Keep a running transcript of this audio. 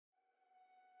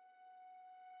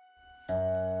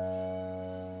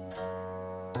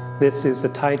This is a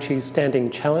Tai Chi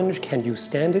standing challenge. Can you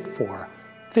stand it for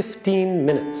 15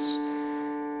 minutes?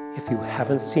 If you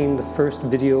haven't seen the first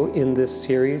video in this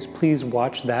series, please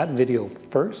watch that video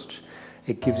first.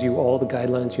 It gives you all the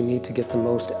guidelines you need to get the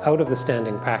most out of the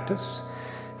standing practice.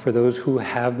 For those who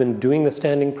have been doing the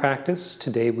standing practice,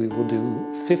 today we will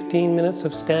do 15 minutes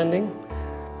of standing.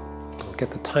 I'll get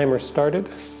the timer started.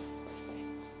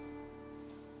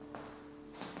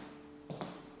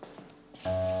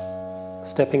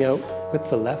 Stepping out with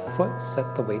the left foot,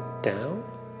 set the weight down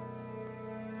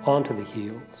onto the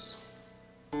heels.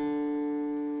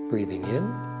 Breathing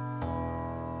in.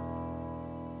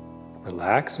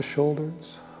 Relax the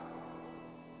shoulders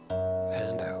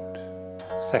and out.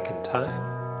 Second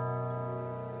time.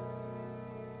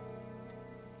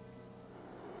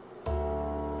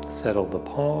 Settle the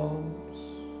palms.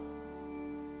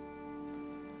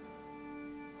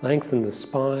 Lengthen the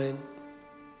spine.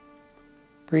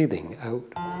 Breathing out.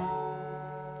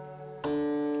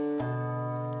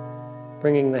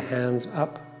 Bringing the hands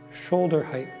up, shoulder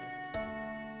height.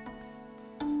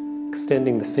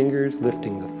 Extending the fingers,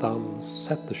 lifting the thumbs,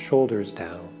 set the shoulders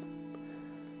down.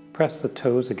 Press the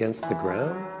toes against the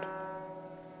ground.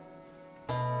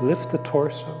 Lift the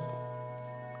torso,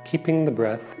 keeping the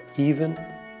breath even,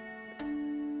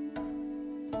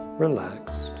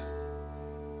 relaxed,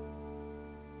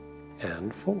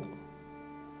 and full.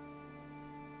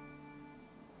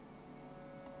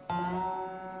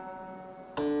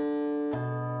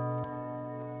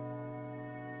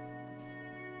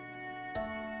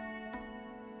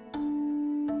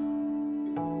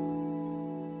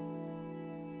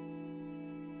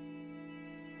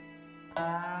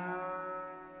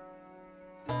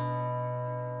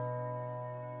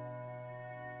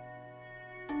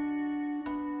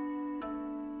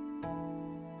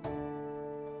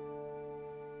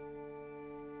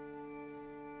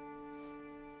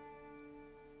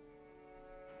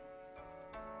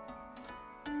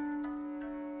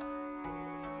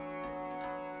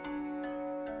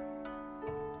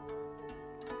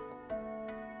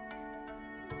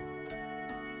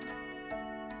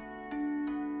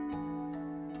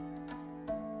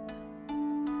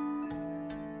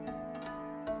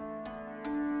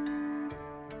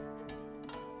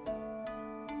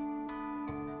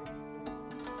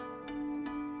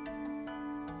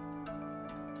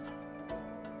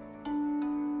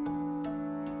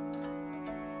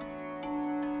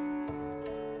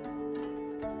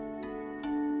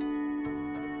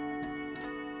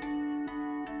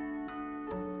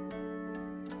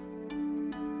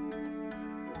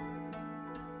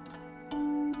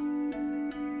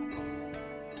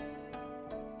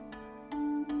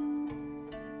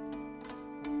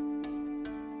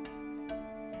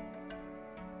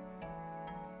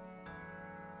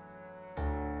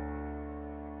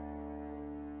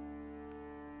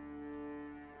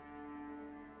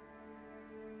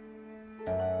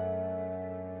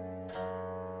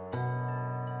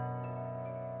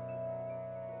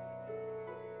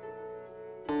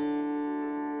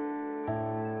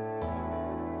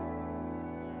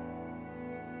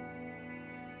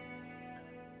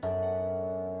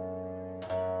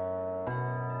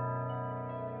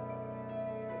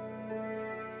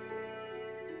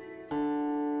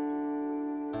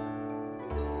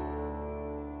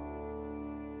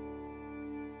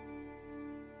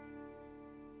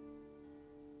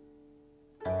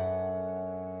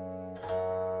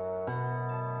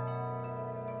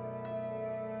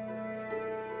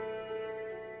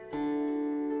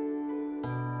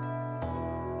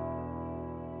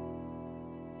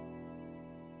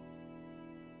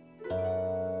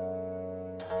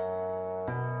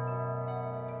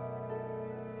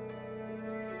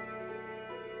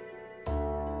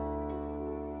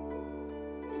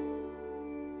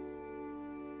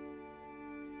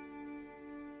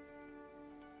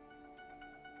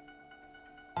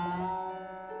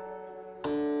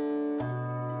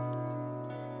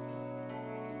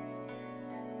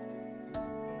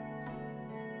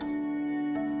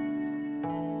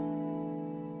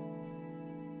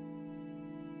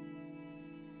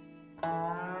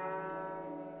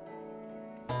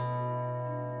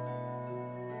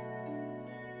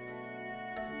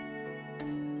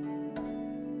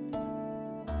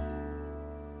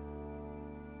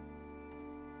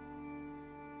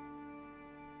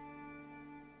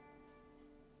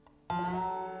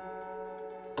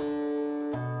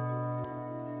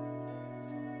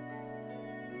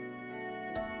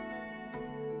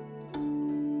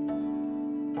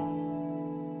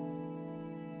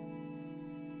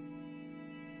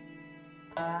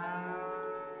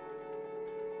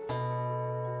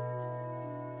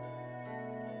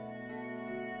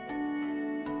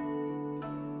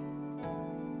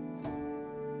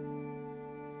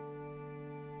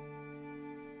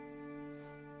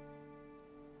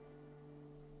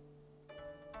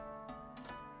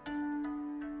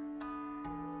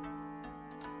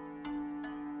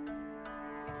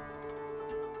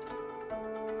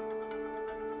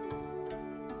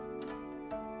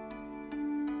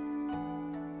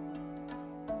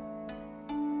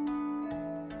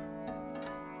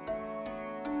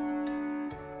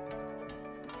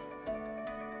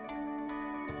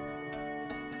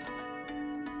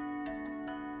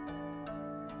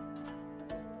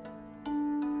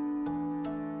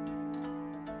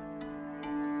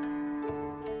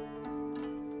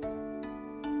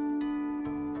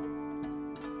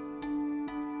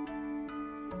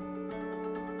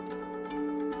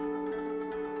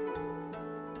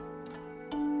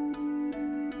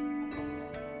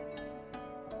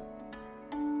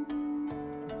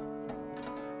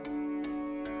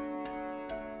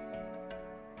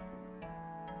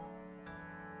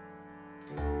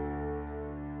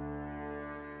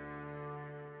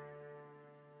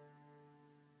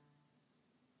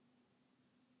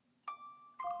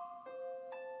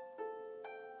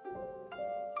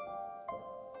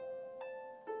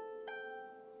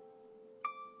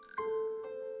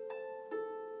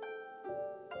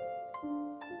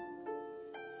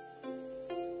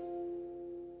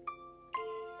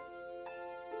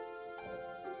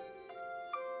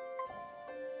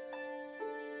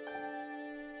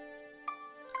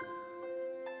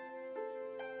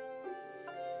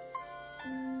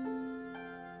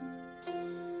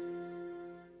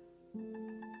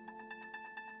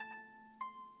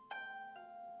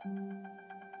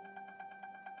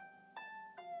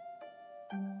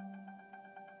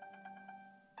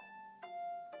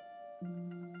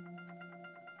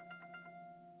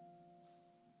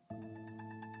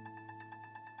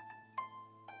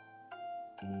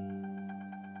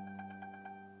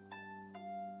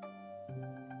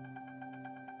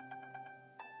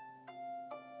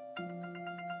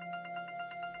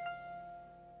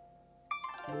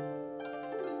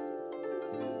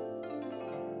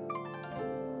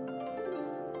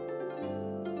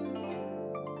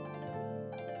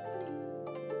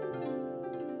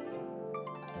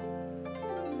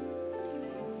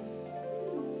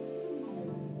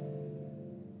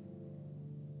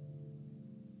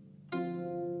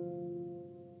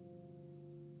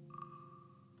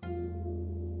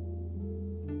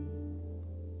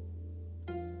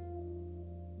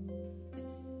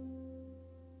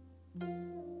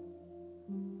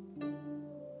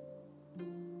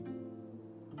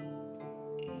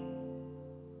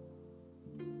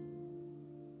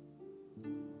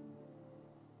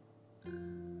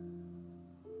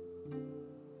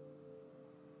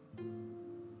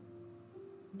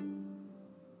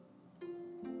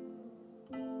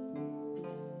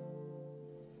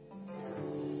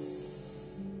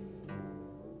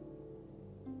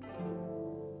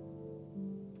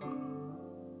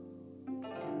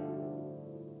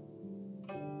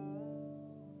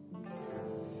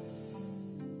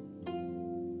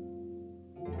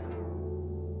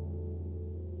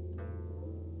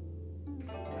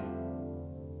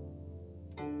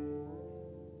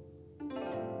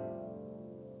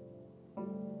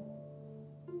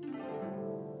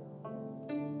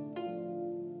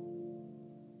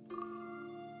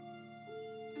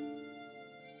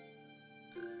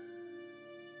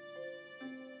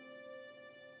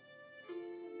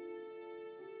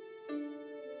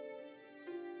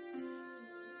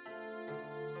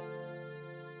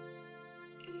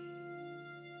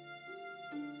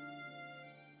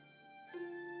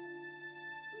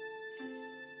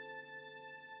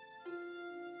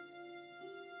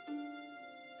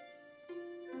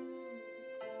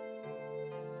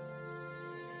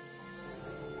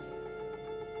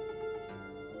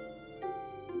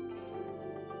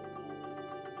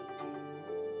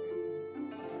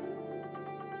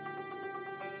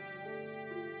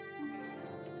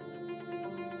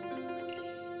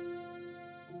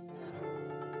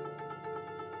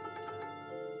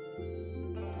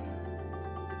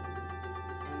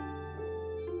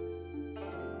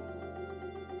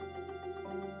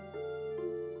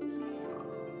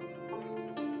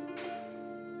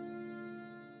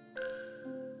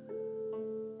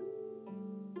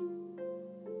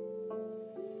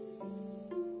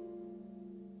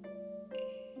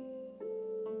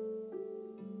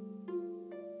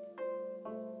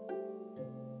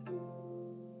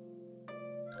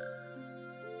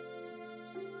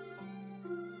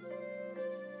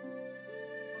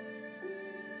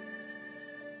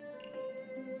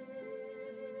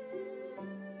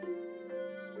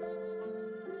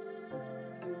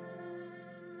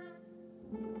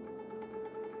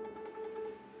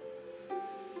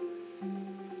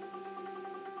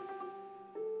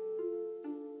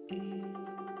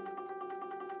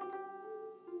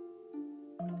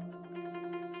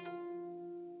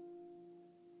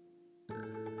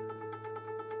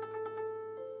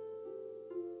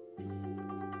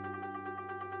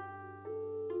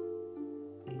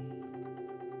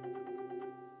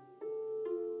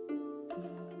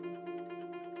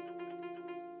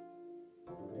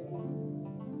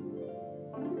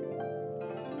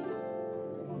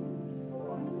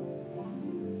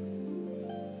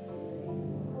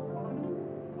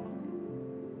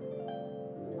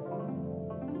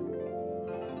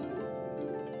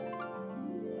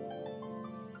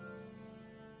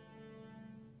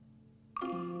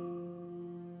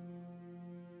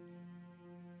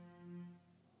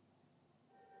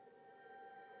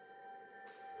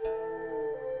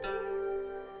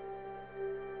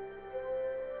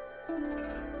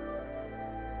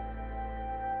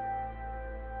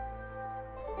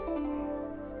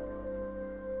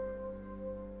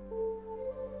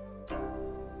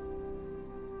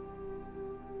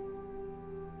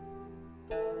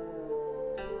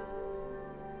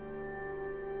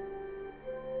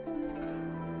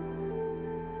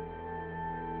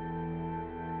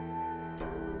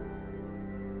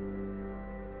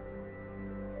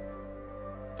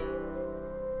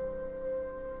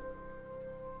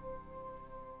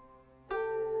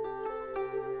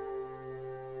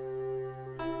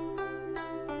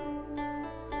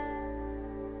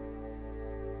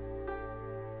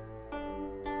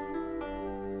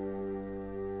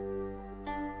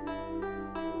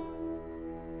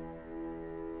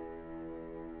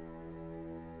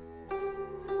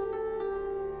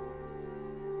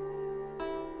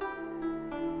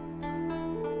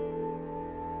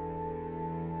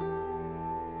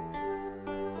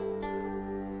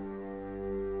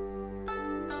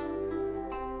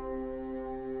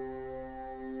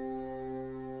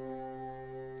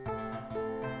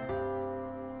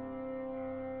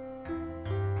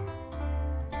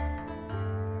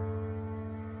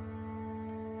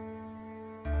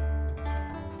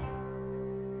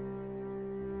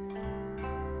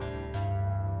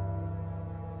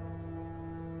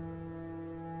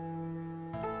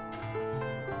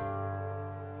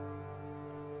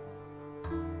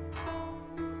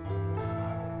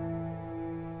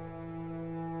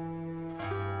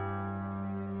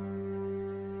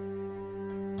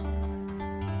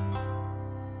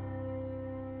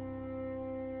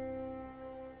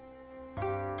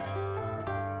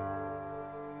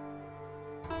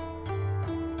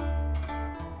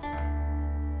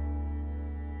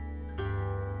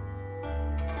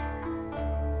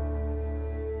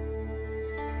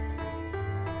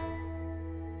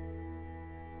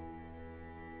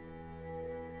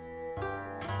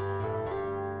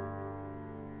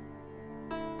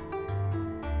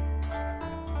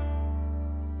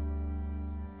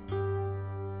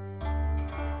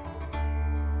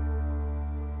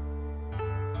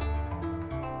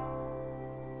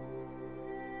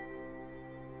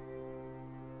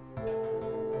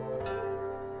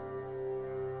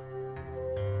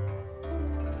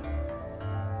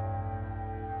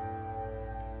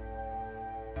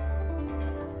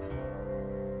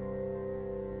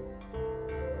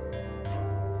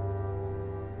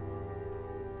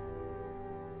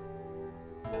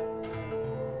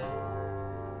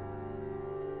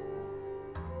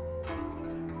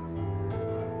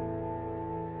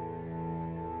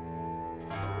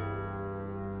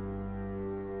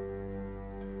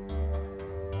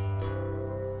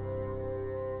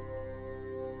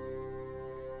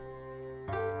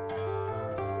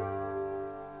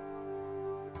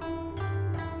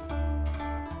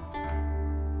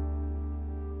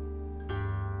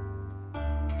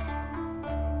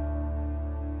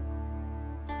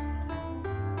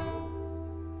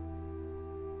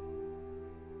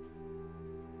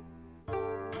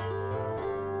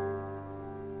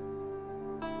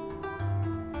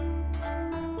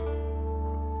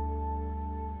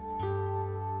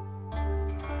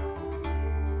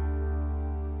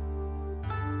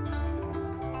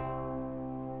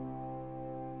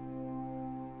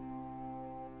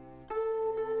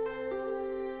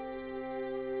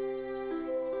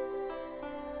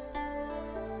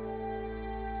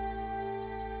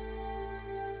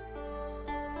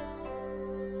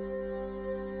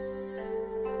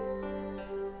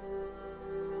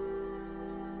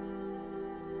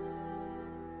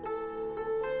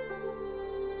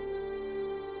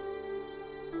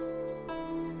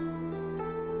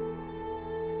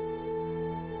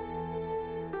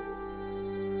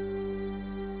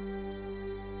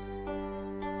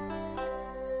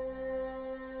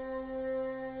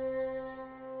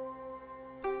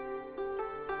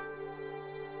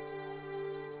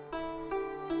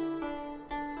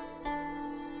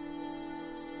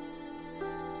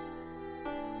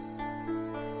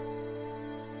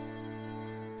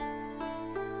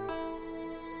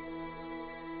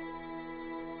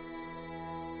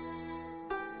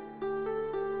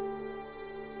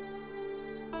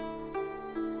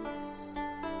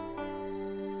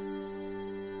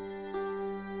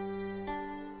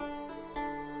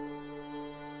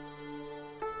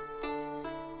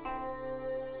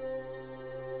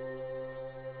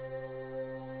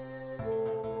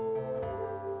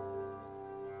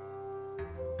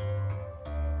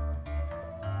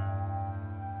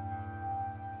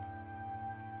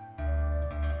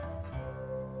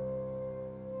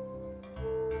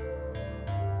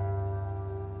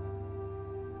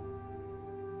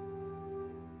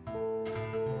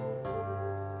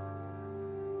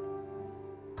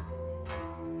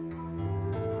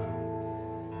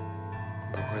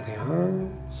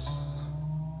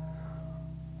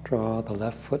 Draw the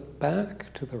left foot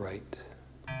back to the right.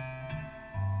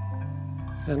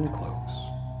 And close.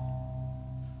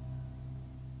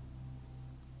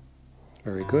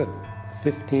 Very good.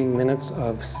 15 minutes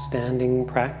of standing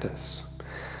practice.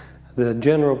 The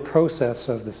general process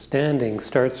of the standing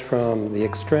starts from the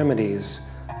extremities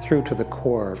through to the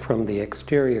core, from the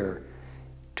exterior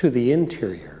to the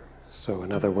interior. So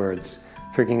in other words,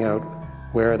 figuring out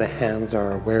where the hands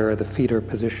are, where the feet are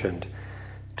positioned,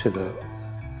 to the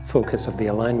focus of the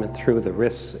alignment through the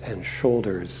wrists and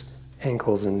shoulders,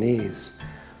 ankles and knees,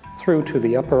 through to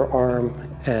the upper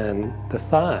arm and the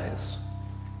thighs,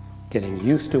 getting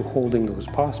used to holding those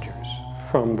postures.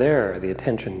 From there, the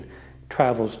attention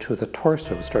travels to the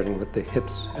torso, starting with the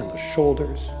hips and the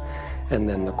shoulders, and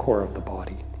then the core of the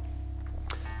body.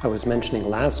 I was mentioning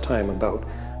last time about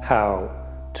how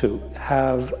to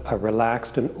have a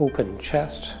relaxed and open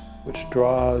chest, which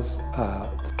draws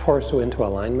the torso into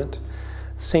alignment.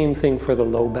 Same thing for the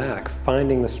low back,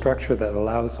 finding the structure that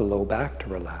allows the low back to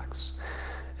relax.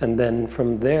 And then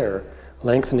from there,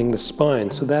 lengthening the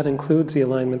spine. So that includes the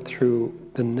alignment through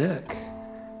the neck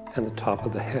and the top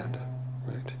of the head.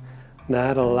 Right?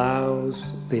 That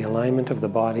allows the alignment of the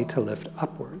body to lift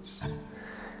upwards.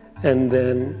 And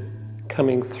then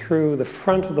coming through the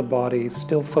front of the body,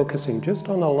 still focusing just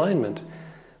on alignment,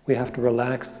 we have to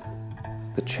relax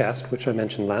the chest, which I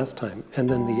mentioned last time, and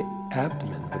then the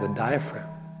abdomen or the diaphragm.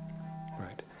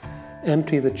 Right?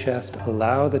 Empty the chest,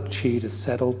 allow the chi to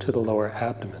settle to the lower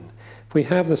abdomen. If we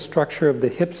have the structure of the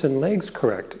hips and legs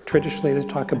correct, traditionally they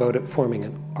talk about it forming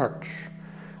an arch.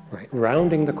 Right?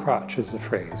 Rounding the crotch is the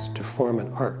phrase, to form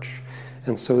an arch.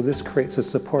 And so this creates a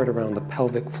support around the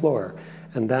pelvic floor,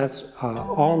 and that's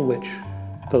on which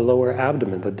the lower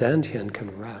abdomen, the dantian,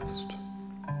 can rest.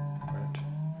 Right?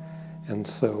 And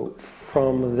so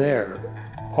from there,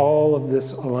 all of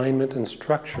this alignment and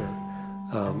structure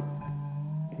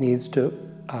needs to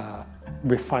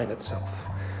refine itself.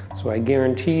 So I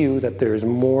guarantee you that there's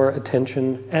more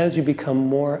attention as you become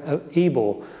more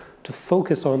able to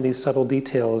focus on these subtle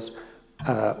details,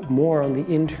 more on the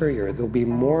interior. There'll be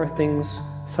more things,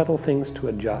 subtle things to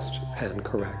adjust and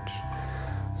correct.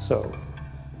 So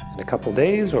in a couple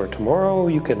days or tomorrow,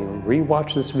 you can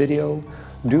re-watch this video,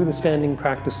 do the standing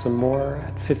practice some more.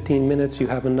 At 15 minutes, you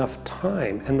have enough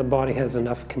time and the body has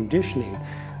enough conditioning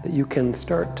that you can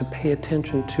start to pay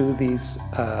attention to these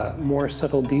more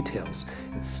subtle details.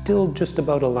 It's still just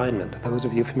about alignment. Those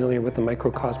of you familiar with the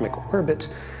microcosmic orbit,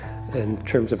 in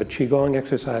terms of a Qigong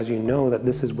exercise, you know that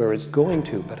this is where it's going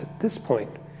to, but at this point,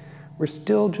 we're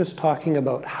still just talking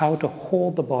about how to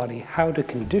hold the body, how to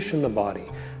condition the body,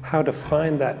 how to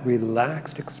find that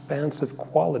relaxed, expansive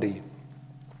quality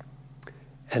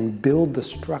and build the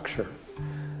structure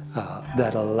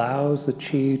that allows the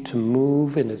chi to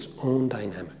move in its own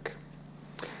dynamic.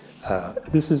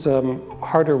 This is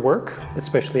harder work,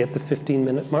 especially at the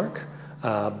 15-minute mark,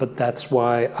 but that's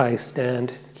why I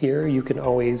stand here. You can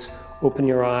always open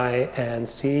your eye and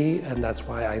see, and that's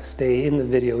why I stay in the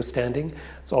video standing.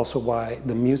 It's also why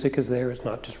the music is there. It's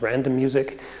not just random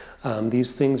music.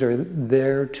 These things are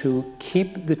there to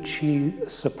keep the chi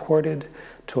supported,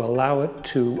 to allow it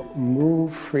to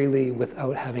move freely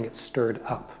without having it stirred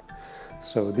up.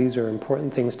 So these are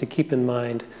important things to keep in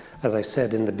mind. As I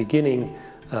said in the beginning,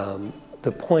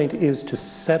 the point is to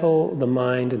settle the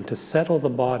mind and to settle the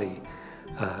body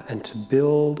and to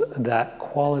build that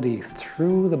quality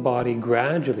through the body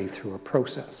gradually through a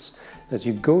process. As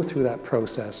you go through that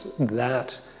process,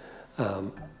 that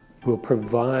will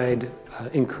provide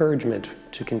encouragement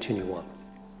to continue on.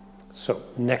 So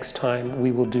next time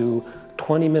we will do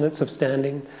 20 minutes of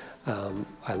standing.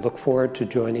 I look forward to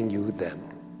joining you then.